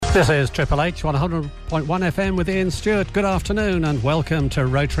This is Triple H 100.1 FM with Ian Stewart. Good afternoon and welcome to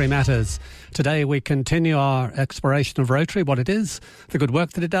Rotary Matters. Today we continue our exploration of Rotary, what it is, the good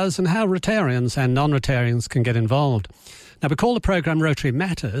work that it does and how Rotarians and non-Rotarians can get involved. Now, we call the programme Rotary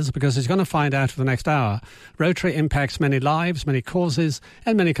Matters because as you're going to find out for the next hour, Rotary impacts many lives, many causes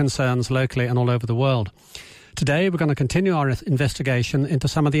and many concerns locally and all over the world. Today, we're going to continue our investigation into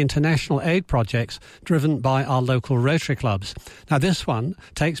some of the international aid projects driven by our local Rotary clubs. Now, this one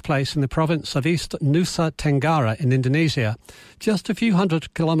takes place in the province of East Nusa Tenggara in Indonesia, just a few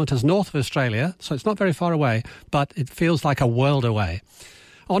hundred kilometres north of Australia, so it's not very far away, but it feels like a world away.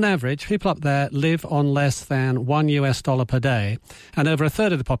 On average, people up there live on less than $1 per day, and over a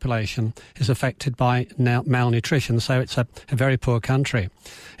third of the population is affected by malnutrition, so it's a very poor country.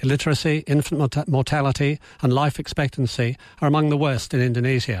 Illiteracy, infant mortality and life expectancy are among the worst in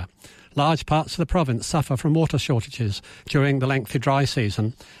Indonesia. Large parts of the province suffer from water shortages during the lengthy dry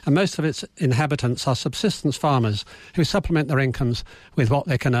season, and most of its inhabitants are subsistence farmers who supplement their incomes with what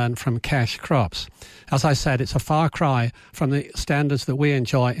they can earn from cash crops. As I said, it's a far cry from the standards that we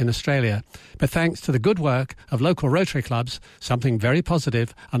enjoy in Australia, but thanks to the good work of local Rotary clubs, something very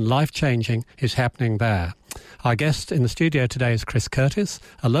positive and life-changing is happening there. Our guest in the studio today is Chris Curtis,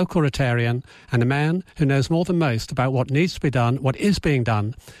 a local Rotarian and a man who knows more than most about what needs to be done, what is being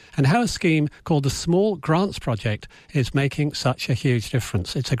done, and how a scheme called the Small Grants Project is making such a huge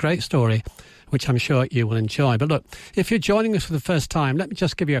difference. It's a great story, which I'm sure you will enjoy. But look, if you're joining us for the first time, let me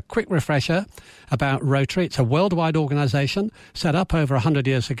just give you a quick refresher about Rotary. It's a worldwide organisation set up over 100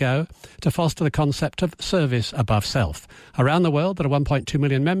 years ago to foster the concept of service above self. Around the world, there are 1.2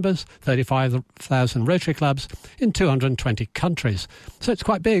 million members, 35,000 Rotary clubs in 220 countries. So it's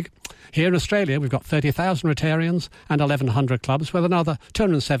quite big. Here in Australia, we've got 30,000 Rotarians and 1,100 clubs, with another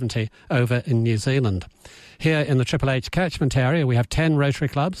 270 over in New Zealand. Here in the Triple H catchment area, we have 10 Rotary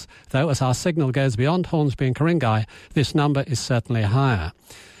clubs, though as our signal goes beyond Hornsby and Ku-ring-gai, this number is certainly higher.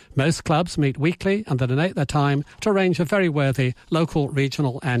 Most clubs meet weekly and they donate their time to a range of very worthy local,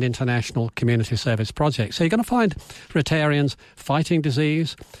 regional and international community service projects. So you're going to find Rotarians fighting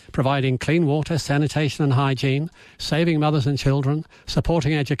disease, providing clean water, sanitation and hygiene, saving mothers and children,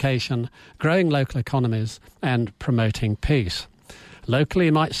 supporting education, growing local economies and promoting peace. Locally,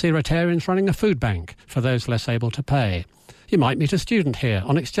 you might see Rotarians running a food bank for those less able to pay. You might meet a student here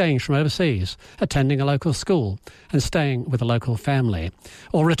on exchange from overseas, attending a local school and staying with a local family.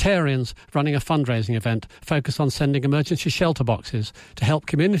 Or Rotarians running a fundraising event focused on sending emergency shelter boxes to help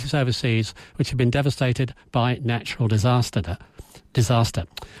communities overseas which have been devastated by natural disaster.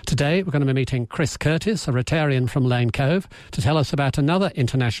 Today, we're going to be meeting Chris Curtis, a Rotarian from Lane Cove, to tell us about another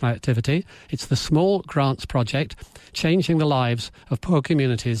international activity. It's the Small Grants Project, changing the lives of poor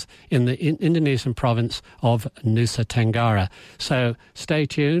communities in the Indonesian province of Nusa Tenggara. So stay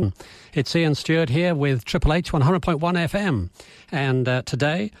tuned. It's Ian Stewart here with Triple H 100.1 FM. And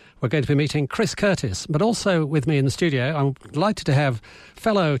today we're going to be meeting Chris Curtis, but also with me in the studio, I'm delighted to have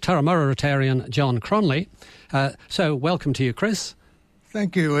fellow Turramurra Rotarian John Cronley. So welcome to you, Chris.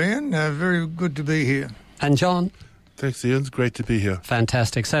 Thank you, Ian. Very good to be here. And John? Thanks, Ian. It's great to be here.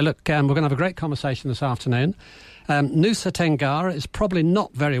 Fantastic. So look, we're going to have a great conversation this afternoon. Nusa Tenggara is probably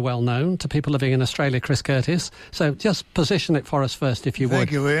not very well known to people living in Australia, Chris Curtis. So just position it for us first, if you would.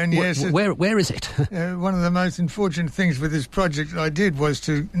 Thank you, Ian. Yes. Where is it? One of the most unfortunate things with this project I did was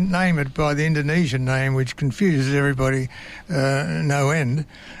to name it by the Indonesian name, which confuses everybody no end.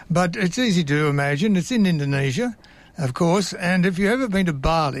 But it's easy to imagine. It's in Indonesia, of course. And if you've ever been to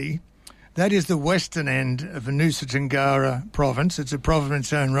Bali, that is the western end of the Nusa Tenggara province. It's a province in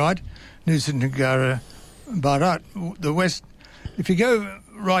its own right, Nusa Tenggara Barat, the west. If you go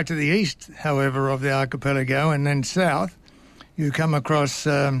right to the east, however, of the archipelago and then south, you come across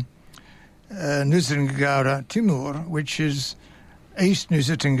Nusa Tenggara Timur, which is East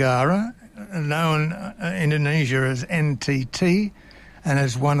Nusa Tenggara, known in Indonesia as NTT, and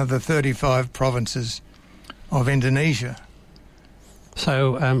is one of the 35 provinces of Indonesia.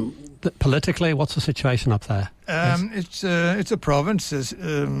 So, politically, what's the situation up there? It's a province.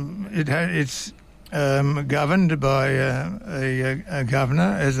 It's governed by a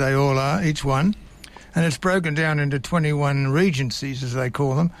governor, as they all are, each one, and it's broken down into 21 regencies, as they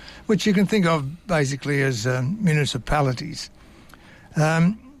call them, which you can think of basically as municipalities.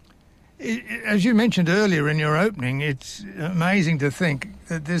 As you mentioned earlier in your opening, it's amazing to think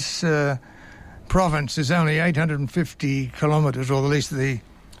that this province is only 850 kilometres, or at least the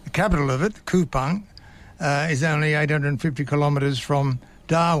capital of it, Kupang, is only 850 kilometres from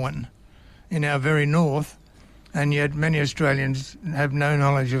Darwin in our very north, and yet many Australians have no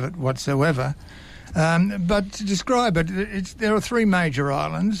knowledge of it whatsoever. But to describe it, there are three major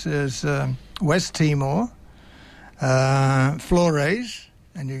islands. There's West Timor, Flores,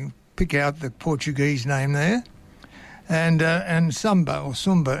 and you can pick out the Portuguese name there, and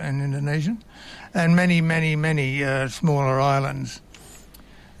Sumba in Indonesian, and many smaller islands.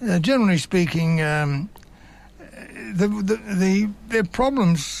 Generally speaking, their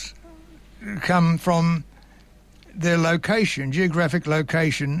problems come from their location, geographic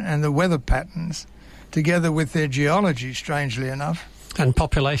location, and the weather patterns, together with their geology, strangely enough. And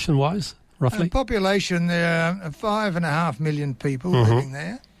population-wise, roughly? Population, there are 5.5 million people living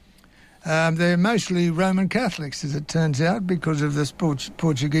there. They're mostly Roman Catholics, as it turns out, because of this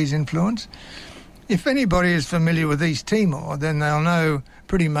Portuguese influence. If anybody is familiar with East Timor, then they'll know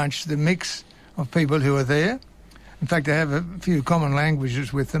pretty much the mix of people who are there. In fact, they have a few common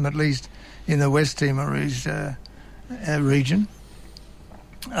languages with them, at least in the West Timorese region.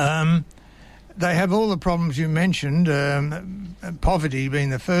 They have all the problems you mentioned, poverty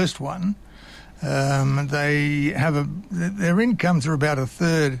being the first one. They have their incomes are about a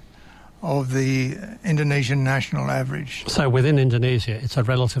third of the Indonesian national average. So within Indonesia, it's a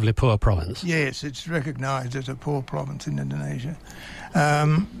relatively poor province? Yes, it's recognised as a poor province in Indonesia.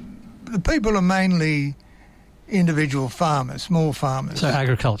 The people are mainly individual farmers, small farmers. So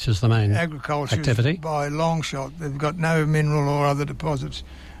agriculture is the main activity? By long shot. They've got no mineral or other deposits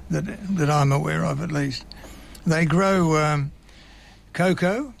that I'm aware of, at least. They grow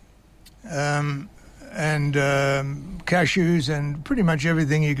cocoa and cashews, and pretty much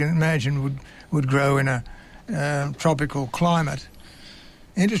everything you can imagine would grow in a tropical climate.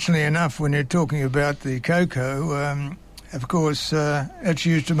 Interestingly enough, when you're talking about the cocoa, of course, it's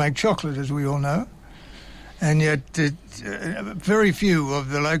used to make chocolate, as we all know. And yet very few of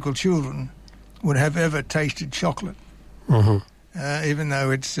the local children would have ever tasted chocolate, even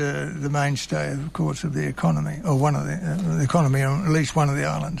though it's the mainstay, of course, of the economy, or one of the economy, or at least one of the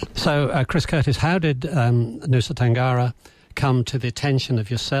islands. So, Chris Curtis, how did Nusa Tenggara come to the attention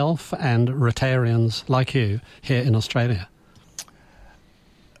of yourself and Rotarians like you here in Australia?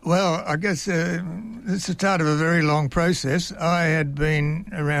 Well, I guess it's the start of a very long process. I had been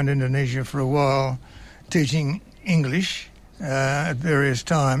around Indonesia for a while, teaching English at various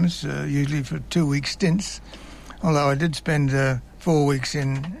times, usually for 2-week stints, although I did spend 4 weeks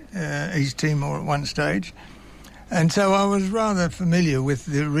in East Timor at one stage. And so I was rather familiar with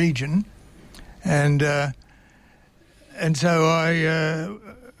the region, and so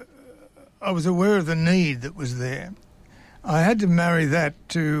I was aware of the need that was there. I had to marry that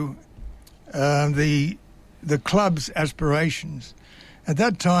to the club's aspirations. At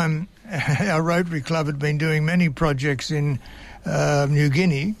that time, our Rotary Club had been doing many projects in New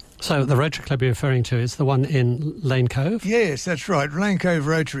Guinea. So the Rotary Club you're referring to is the one in Lane Cove? Yes, that's right, Lane Cove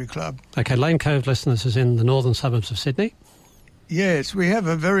Rotary Club. OK, Lane Cove, listeners, is in the northern suburbs of Sydney. Yes, we have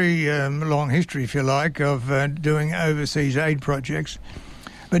a very long history, if you like, of doing overseas aid projects.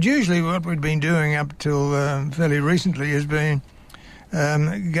 But usually what we've been doing up till fairly recently has been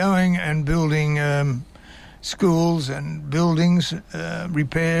going and building schools and buildings,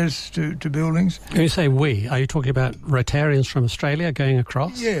 repairs to buildings. When you say we, are you talking about Rotarians from Australia going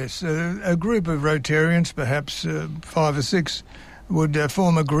across? Yes, a group of Rotarians, perhaps 5 or 6, would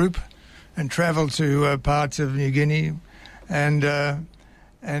form a group and travel to parts of New Guinea and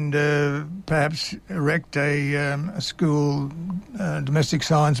perhaps erect a school domestic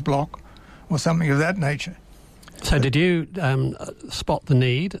science block or something of that nature. So did you spot the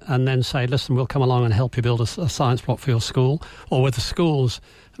need and then say, listen, we'll come along and help you build a science block for your school? Or were the schools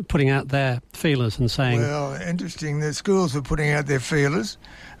putting out their feelers and saying... Well, interesting, the schools were putting out their feelers,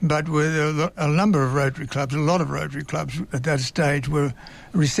 but with a number of Rotary clubs, a lot of Rotary clubs at that stage were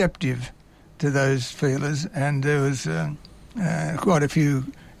receptive to those feelers, and there was quite a few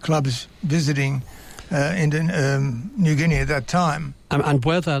clubs visiting New Guinea at that time. And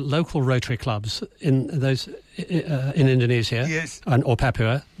were there local Rotary clubs in those in Indonesia, yes, or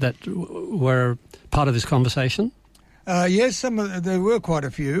Papua that were part of this conversation? Yes, there were quite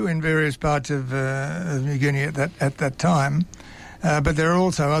a few in various parts of New Guinea at that time, but there are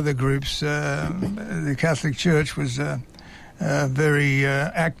also other groups. The Catholic Church was very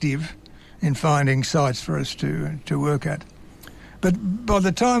active in finding sites for us to work at. But by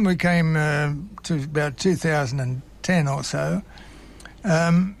the time we came to about 2010 or so,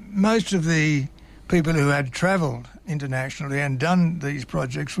 most of the people who had travelled internationally and done these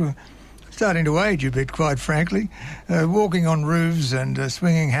projects were starting to age a bit, quite frankly. Walking on roofs and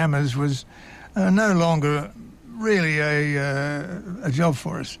swinging hammers was no longer really a job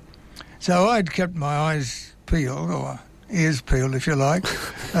for us. So I'd kept my eyes peeled, or ears peeled, if you like,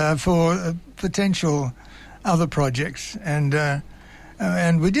 for potential other projects. And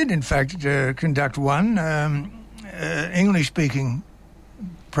we did, in fact, conduct one English-speaking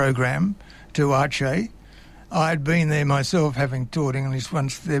program to Aceh. I had been there myself, having taught English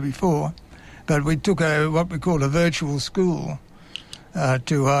once there before, but we took what we call a virtual school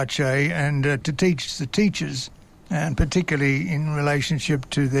to Aceh and to teach the teachers, and particularly in relationship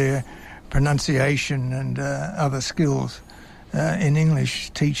to their pronunciation and other skills in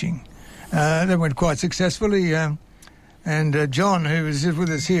English teaching. That went quite successfully, and John, who is with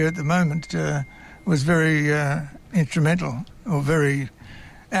us here at the moment, was very instrumental or very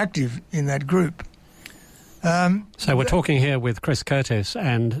active in that group. So we're talking here with Chris Curtis,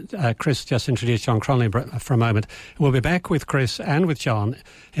 and Chris just introduced John Cronley for a moment. We'll be back with Chris and with John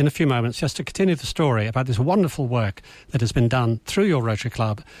in a few moments just to continue the story about this wonderful work that has been done through your Rotary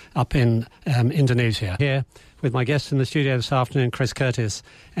Club up in Indonesia. Here with my guests in the studio this afternoon, Chris Curtis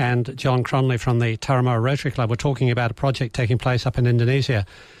and John Cronley from the Taramoa Rotary Club. We're talking about a project taking place up in Indonesia.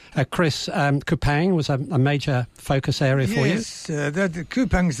 Chris, Kupang was a major focus area for you? Yes,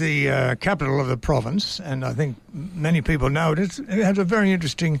 Kupang's the capital of the province, and I think many people know it. It has a very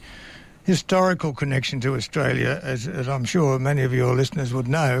interesting historical connection to Australia, as I'm sure many of your listeners would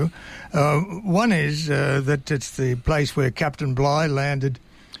know. One is that it's the place where Captain Bligh landed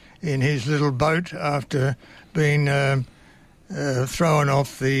in his little boat after being thrown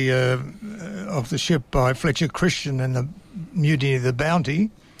off the ship by Fletcher Christian in the mutiny of the Bounty.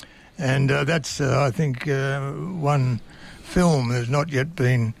 And that's, I think, one film that has not yet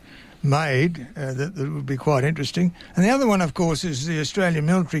been made that would be quite interesting. And the other one, of course, is the Australian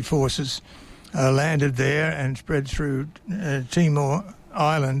military forces landed there and spread through Timor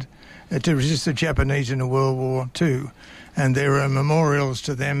Island to resist the Japanese in World War II. And there are memorials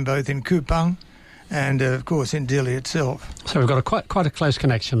to them both in Kupang and, of course, in Dili itself. So we've got quite a close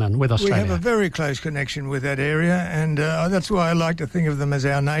connection then with Australia. We have a very close connection with that area, and that's why I like to think of them as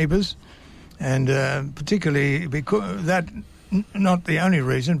our neighbours, and particularly because that, not the only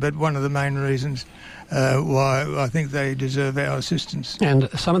reason, but one of the main reasons why I think they deserve our assistance. And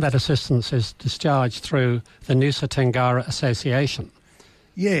some of that assistance is discharged through the Nusa Tenggara Association.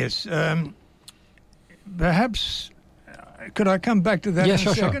 Yes. Perhaps... Could I come back to that in a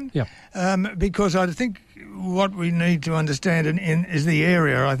second? Sure. Yeah. Because I think what we need to understand is the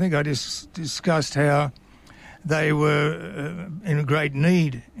area. I think I just discussed how they were in great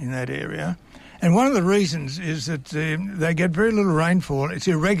need in that area. And one of the reasons is that they get very little rainfall. It's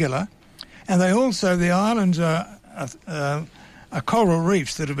irregular. And the islands are coral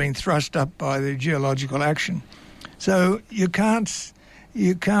reefs that have been thrust up by the geological action. So you can't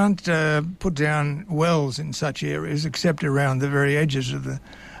put down wells in such areas except around the very edges of the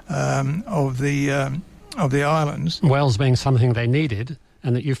islands. Wells being something they needed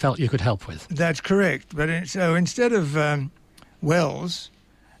and that you felt you could help with. That's correct. But so instead of wells,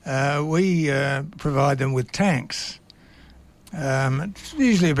 we provide them with tanks. It's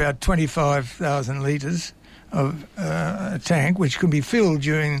usually about 25,000 litres of a tank, which can be filled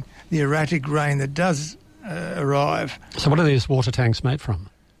during the erratic rain that does arrive. So what are these water tanks made from?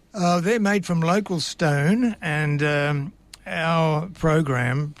 They're made from local stone, and our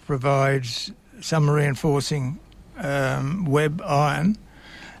program provides summer reinforcing web iron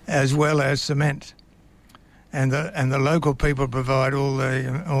as well as cement, and the local people provide all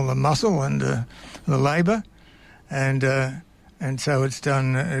the muscle and the labour, and so it's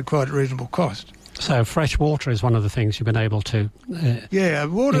done at quite a reasonable cost. So fresh water is one of the things you've been able to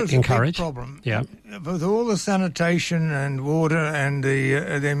water is encourage. A big problem. Yeah, with all the sanitation and water and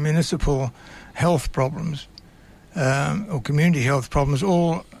the municipal health problems or community health problems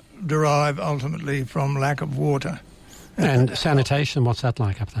all derive ultimately from lack of water. And sanitation, what's that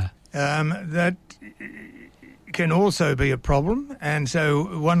like up there? That can also be a problem, and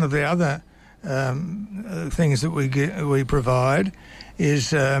so one of the other things that we provide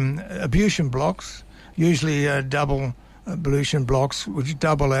is ablution blocks, usually double ablution blocks, which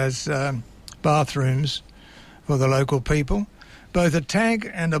double as bathrooms for the local people. Both a tank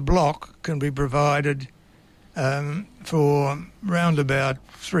and a block can be provided for round about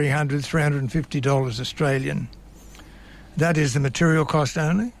 $350 Australian. That is the material cost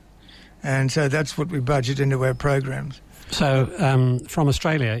only, and so that's what we budget into our programs. So from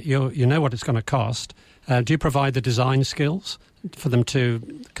Australia, you know what it's going to cost. Do you provide the design skills for them to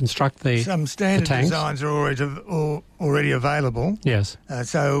construct the Some standard designs are already available. Yes.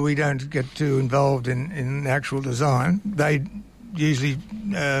 So we don't get too involved in actual design. They usually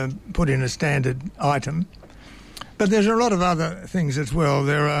put in a standard item. But there's a lot of other things as well.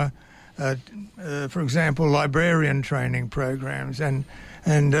 There are for example, librarian training programs. And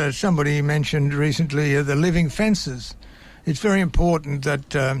somebody mentioned recently the living fences. It's very important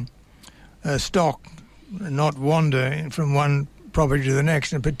that stock not wander from one property to the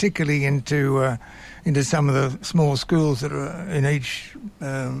next, and particularly into some of the small schools that are in each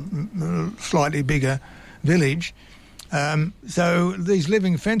slightly bigger village. So these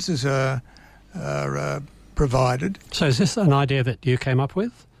living fences are provided. So is this an idea that you came up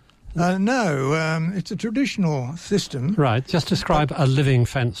with? No, it's a traditional system. Right. Just describe a living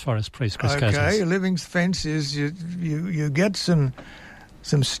fence for us, please, Chris Curtis. Okay, a living fence is you get some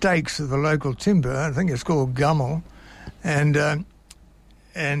stakes of the local timber. I think it's called gummel,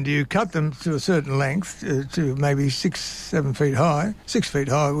 and you cut them to a certain length, to maybe 6-7 feet high. 6 feet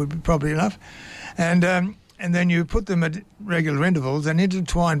high would be probably enough, and then you put them at regular intervals and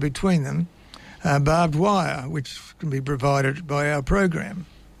intertwine between them barbed wire, which can be provided by our program.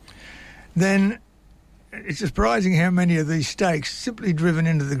 Then it's surprising how many of these stakes, simply driven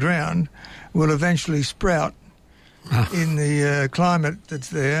into the ground, will eventually sprout in the climate that's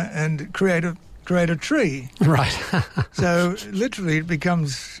there and create a tree. Right. So literally it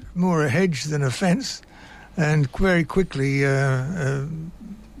becomes more a hedge than a fence, and very quickly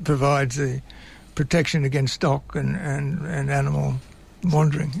provides the protection against stock and animal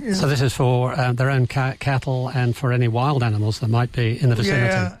wandering. Yeah. So this is for their own cattle and for any wild animals that might be in the vicinity?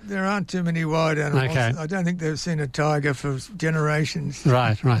 Yeah, there aren't too many wild animals. Okay. I don't think they've seen a tiger for generations.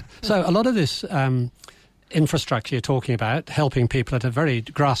 Right. So a lot of this infrastructure you're talking about, helping people at a very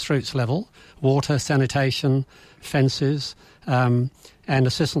grassroots level, water, sanitation, fences, and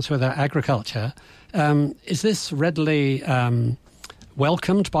assistance with their agriculture, is this readily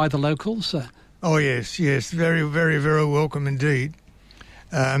welcomed by the locals? Oh, yes, very, very, very welcome indeed.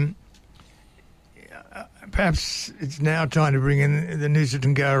 Perhaps it's now time to bring in the Nusa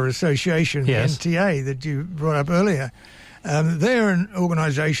Tenggara Association, yes. the NTA, that you brought up earlier. They're an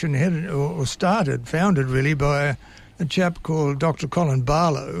organisation founded really by a chap called Dr. Colin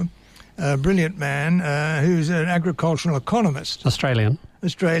Barlow, a brilliant man who's an agricultural economist. Australian,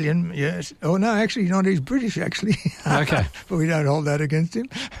 yes. Oh, no, actually not. He's British, actually. Okay. But we don't hold that against him.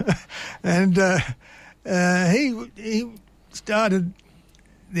 And he started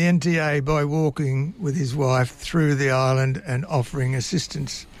the NTA by walking with his wife through the island and offering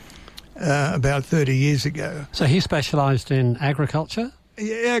assistance about 30 years ago. So he specialised in agriculture?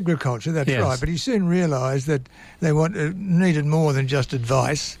 Yeah, agriculture, that's yes. right. But he soon realised that they needed more than just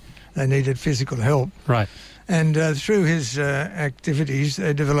advice. They needed physical help. Right. And through his activities,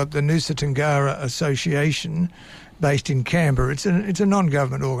 they developed the Nusa Tenggara Association based in Canberra. It's a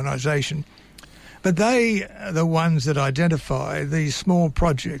non-government organisation. But they are the ones that identify these small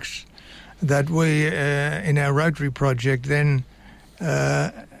projects that we, in our Rotary project, then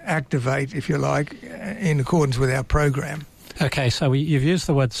activate, if you like, in accordance with our program. Okay, so you've used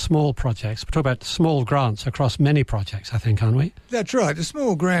the word small projects. We're talking about small grants across many projects, I think, aren't we? That's right. A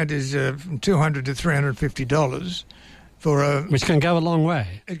small grant is from $200 to $350 for a... Which can go a long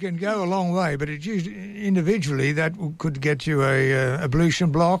way. It can go a long way, but it's usually individually that could get you a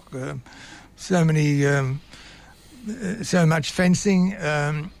ablution block, so much fencing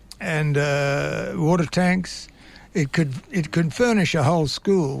and water tanks. It could furnish a whole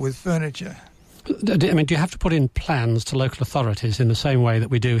school with furniture. I mean, do you have to put in plans to local authorities in the same way that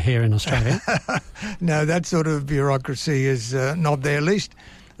we do here in Australia? No, that sort of bureaucracy is not there, at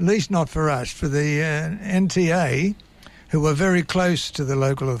least not for us. For the NTA, who are very close to the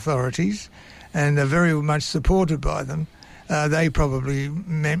local authorities and are very much supported by them, they probably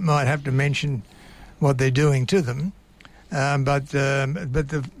might have to mention what they're doing to them. But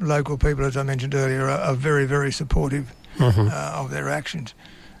the local people, as I mentioned earlier, are very, very supportive of their actions.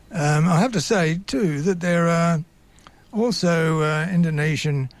 I have to say, too, that there are also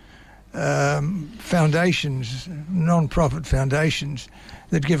Indonesian foundations, non-profit foundations,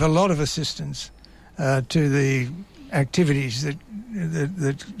 that give a lot of assistance to the activities that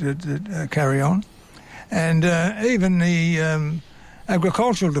carry on. And even the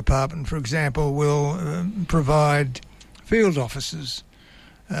agricultural department, for example, will provide field officers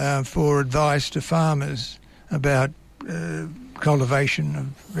for advice to farmers about cultivation of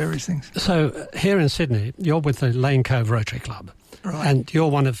various things. So here in Sydney, you're with the Lane Cove Rotary Club, right. And you're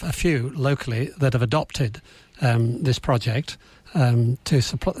one of a few locally that have adopted this project to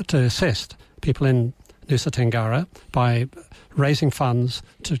assist people in Nusa Tenggara by raising funds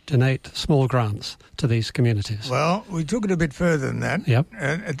to donate small grants to these communities. Well, we took it a bit further than that. Yep.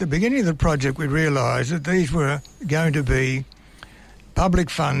 At the beginning of the project, we realised that these were going to be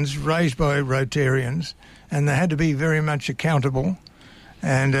public funds raised by Rotarians, and they had to be very much accountable,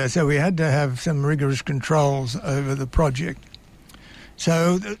 And so we had to have some rigorous controls over the project.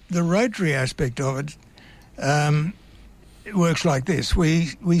 So the Rotary aspect of it, it works like this.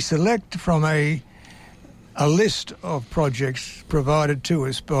 We select from a list of projects provided to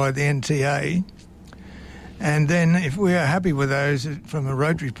us by the NTA, and then if we are happy with those from a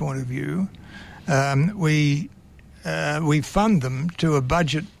Rotary point of view, we fund them to a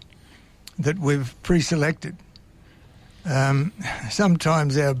budget that we've pre-selected.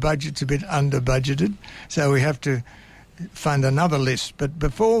 Sometimes our budget's a bit under-budgeted, so we have to fund another list. But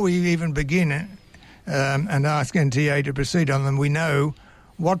before we even begin and ask NTA to proceed on them, we know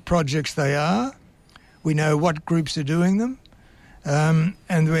what projects they are, we know what groups are doing them, and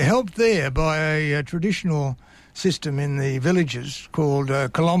we're helped there by a traditional system in the villages called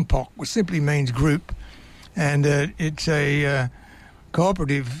kelompok, which simply means group, and it's a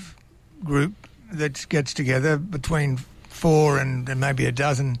cooperative group that gets together between 4 and maybe a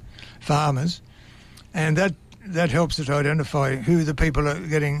dozen farmers, and that helps us identify who the people are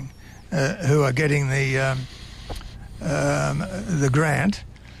getting, who are getting the grant.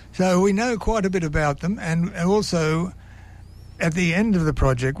 So we know quite a bit about them, and also at the end of the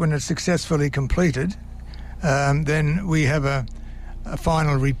project, when it's successfully completed, then we have a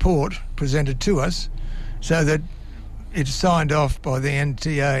final report presented to us so that it's signed off by the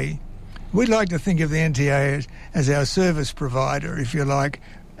NTA. We'd like to think of the NTA as our service provider, if you like,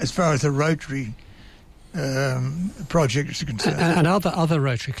 as far as the Rotary project is concerned. And other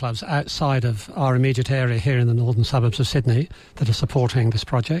Rotary clubs outside of our immediate area here in the northern suburbs of Sydney that are supporting these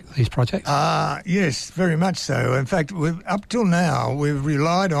projects? Yes, very much so. In fact, up till now, we've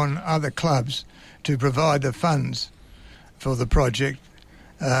relied on other clubs to provide the funds for the project.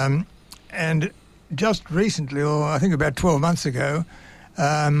 And just recently, or I think about 12 months ago,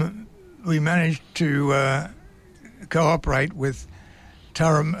 we managed to cooperate with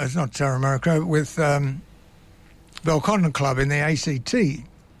with Belconnen Club in the ACT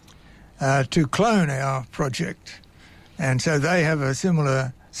to clone our project. And so they have a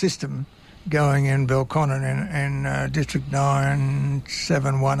similar system going in Belconnen in District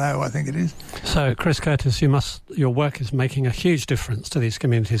 9710, I think it is. So, Chris Curtis, your work is making a huge difference to these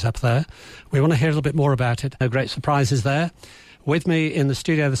communities up there. We want to hear a little bit more about it. No great surprises there. With me in the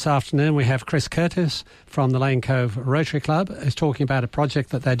studio this afternoon, we have Chris Curtis from the Lane Cove Rotary Club, who's talking about a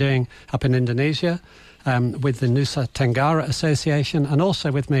project that they're doing up in Indonesia with the Nusa Tenggara Association. And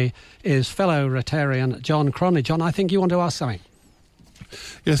also with me is fellow Rotarian John Cronley. John, I think you want to ask something.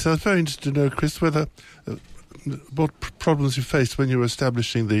 Yes, I was very interested to know, Chris, what problems you faced when you were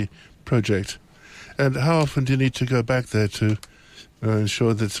establishing the project, and how often do you need to go back there to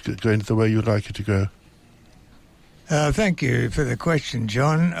ensure that it's going the way you'd like it to go? Thank you for the question,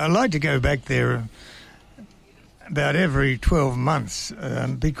 John. I'd like to go back there about every 12 months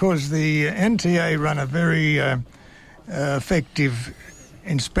because the NTA run a very effective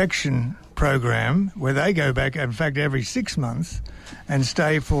inspection program where they go back, in fact, every 6 months and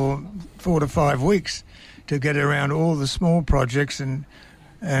stay for 4 to 5 weeks to get around all the small projects and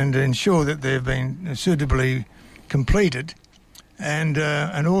ensure that they've been suitably completed, and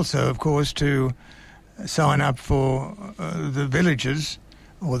also, of course, to sign up for the villages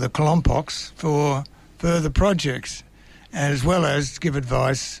or the kelompoks for further projects, as well as give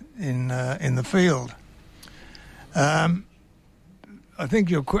advice in the field. I think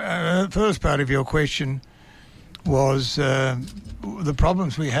your first part of your question was the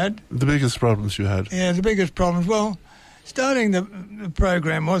problems we had. The biggest problems you had. Yeah, the biggest problems. Well, starting the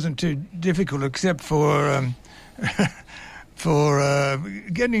program wasn't too difficult, except for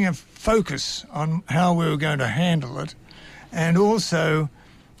getting a focus on how we were going to handle it, and also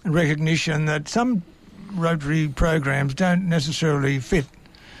recognition that some Rotary programs don't necessarily fit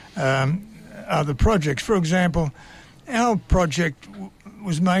other projects. For example, our project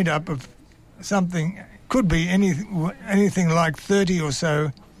was made up of something, could be anything like 30 or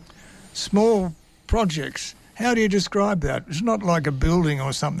so small projects. How do you describe that? It's not like a building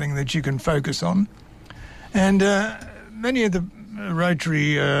or something that you can focus on. And many of the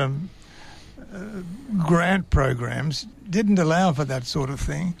Rotary grant programs didn't allow for that sort of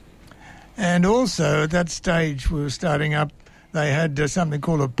thing. And also, at that stage we were starting up, they had something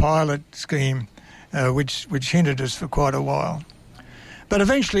called a pilot scheme, which hindered us for quite a while. But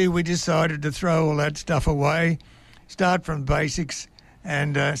eventually we decided to throw all that stuff away, start from basics,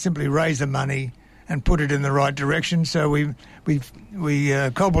 and simply raise the money and put it in the right direction. So we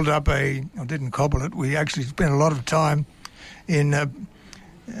cobbled up didn't cobble it, we actually spent a lot of time in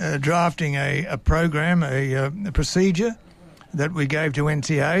drafting a program, a procedure that we gave to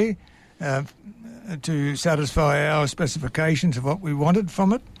NTA to satisfy our specifications of what we wanted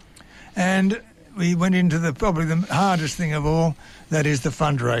from it. And we went into probably the hardest thing of all, that is the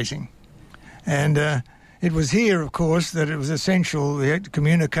fundraising. And it was here, of course, that it was essential we had to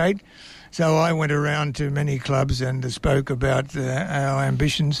communicate. So I went around to many clubs and spoke about our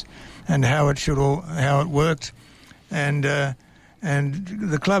ambitions and how it worked. And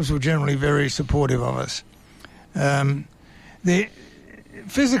the clubs were generally very supportive of us.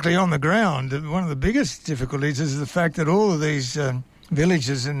 Physically on the ground, one of the biggest difficulties is the fact that all of these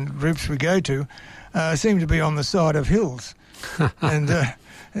villages and groups we go to seem to be on the side of hills. And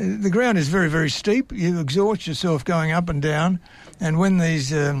the ground is very, very steep. You exhaust yourself going up and down. And when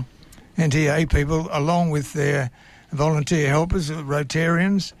these NTA people, along with their volunteer helpers,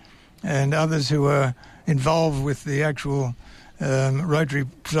 Rotarians, and others who are involved with the actual Rotary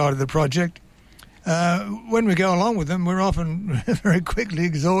side of the project, when we go along with them, we're often very quickly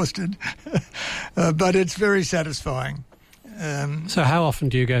exhausted, but it's very satisfying. So how often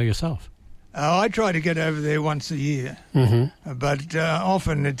do you go yourself? I try to get over there once a year, but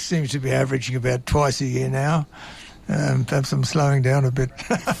often it seems to be averaging about twice a year now. Perhaps I'm slowing down a bit.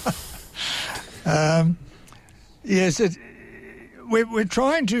 Yes, we're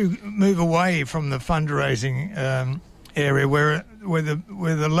trying to move away from the fundraising area where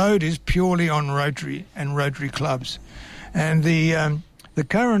the load is purely on Rotary and Rotary clubs, and the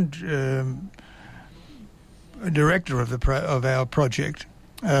current director of our project,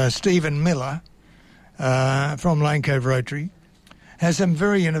 Stephen Miller, from Lane Cove Rotary, has some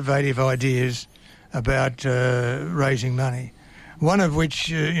very innovative ideas about raising money. One of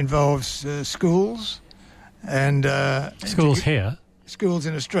which involves schools and schools here, schools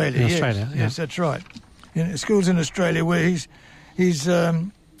in Australia. Yes, that's right. Schools in Australia, where he's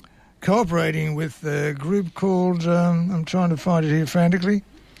cooperating with a group called I'm trying to find it here frantically,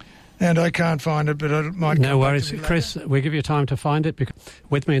 and I can't find it, but it might. No worries, Chris. We give you time to find it.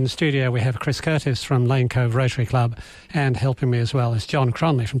 With me in the studio, we have Chris Curtis from Lane Cove Rotary Club, and helping me as well is John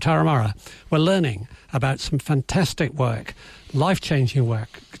Cronley from Turramurra. We're learning about some fantastic work, life-changing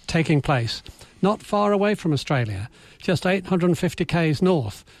work taking place not far away from Australia, just 850 k's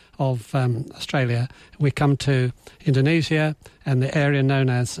north of Australia. We come to Indonesia and the area known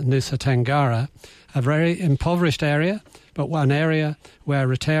as Nusa Tenggara, a very impoverished area, but one area where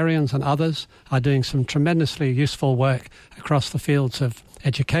Rotarians and others are doing some tremendously useful work across the fields of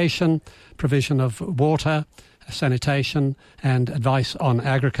education, provision of water, sanitation, and advice on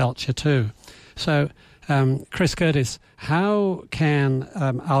agriculture too. So, Chris Curtis, how can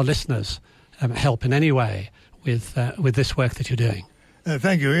our listeners help in any way with this work that you're doing?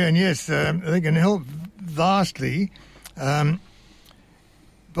 Thank you, Ian. Yes, they can help vastly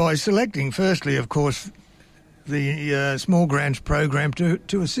by selecting, firstly, of course, the small grants program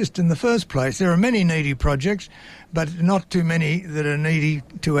to assist in the first place. There are many needy projects, but not too many that are needy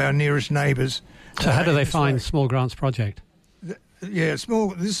to our nearest neighbours. So how do they find Small Grants Project?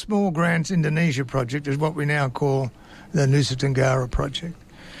 This Small Grants Indonesia project is what we now call the Nusa Tenggara project.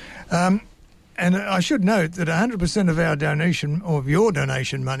 And I should note that 100% of our donation, or of your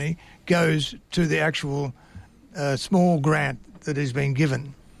donation money, goes to the actual small grant that has been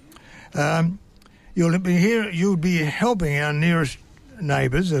given. You'll be helping our nearest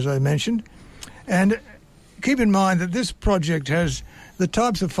neighbours, as I mentioned, and keep in mind that this project has the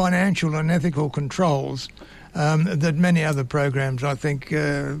types of financial and ethical controls that many other programs, I think,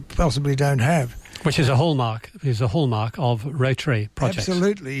 possibly don't have. Which is a hallmark of Rotary projects.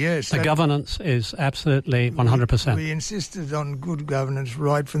 Absolutely, yes. The governance is absolutely 100%. We insisted on good governance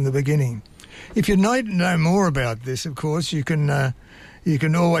right from the beginning. If you'd like to know more about this, of course, you can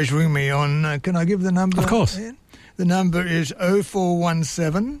always ring me on. Can I give the number? Of course. Ian? The number is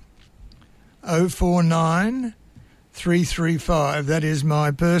 0417 049 335. That is my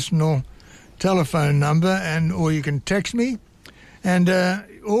personal telephone number, or you can text me, and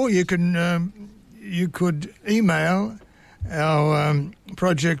or you can. You could email our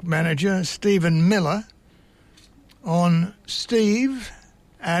project manager, Stephen Miller, on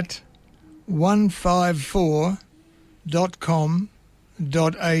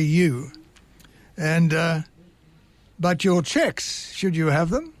steve@154.com.au. And but your cheques, should you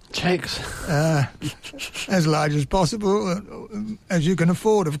have them? Cheques? As large as possible, as you can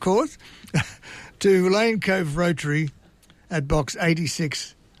afford, of course, to Lane Cove Rotary at Box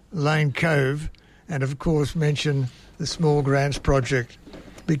 86, Lane Cove, and of course mention the Small Grants Project,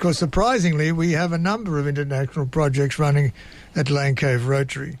 because surprisingly we have a number of international projects running at Lane Cove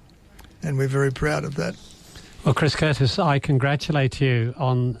Rotary, and we're very proud of that. Well, Chris Curtis, I congratulate you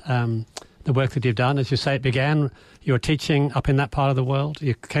on the work that you've done. As you say, it began, you were teaching up in that part of the world,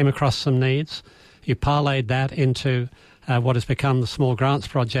 you came across some needs, You parlayed that into what has become the Small Grants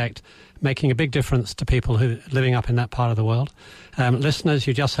Project, making a big difference to people who are living up in that part of the world. Listeners,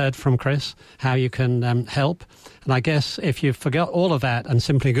 you just heard from Chris how you can help. And I guess if you forgot all of that and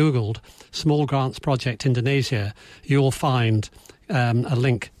simply Googled Small Grants Project Indonesia, you'll find a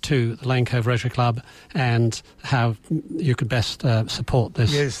link to the Lane Cove Rotary Club and how you could best support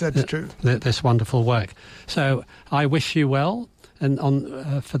this. Yes, that's true. This wonderful work. So I wish you well and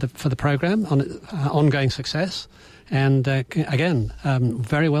for the program, on ongoing success. And again,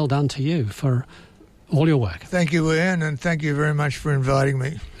 very well done to you for all your work. Thank you, Ian, and thank you very much for inviting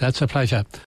me. That's a pleasure.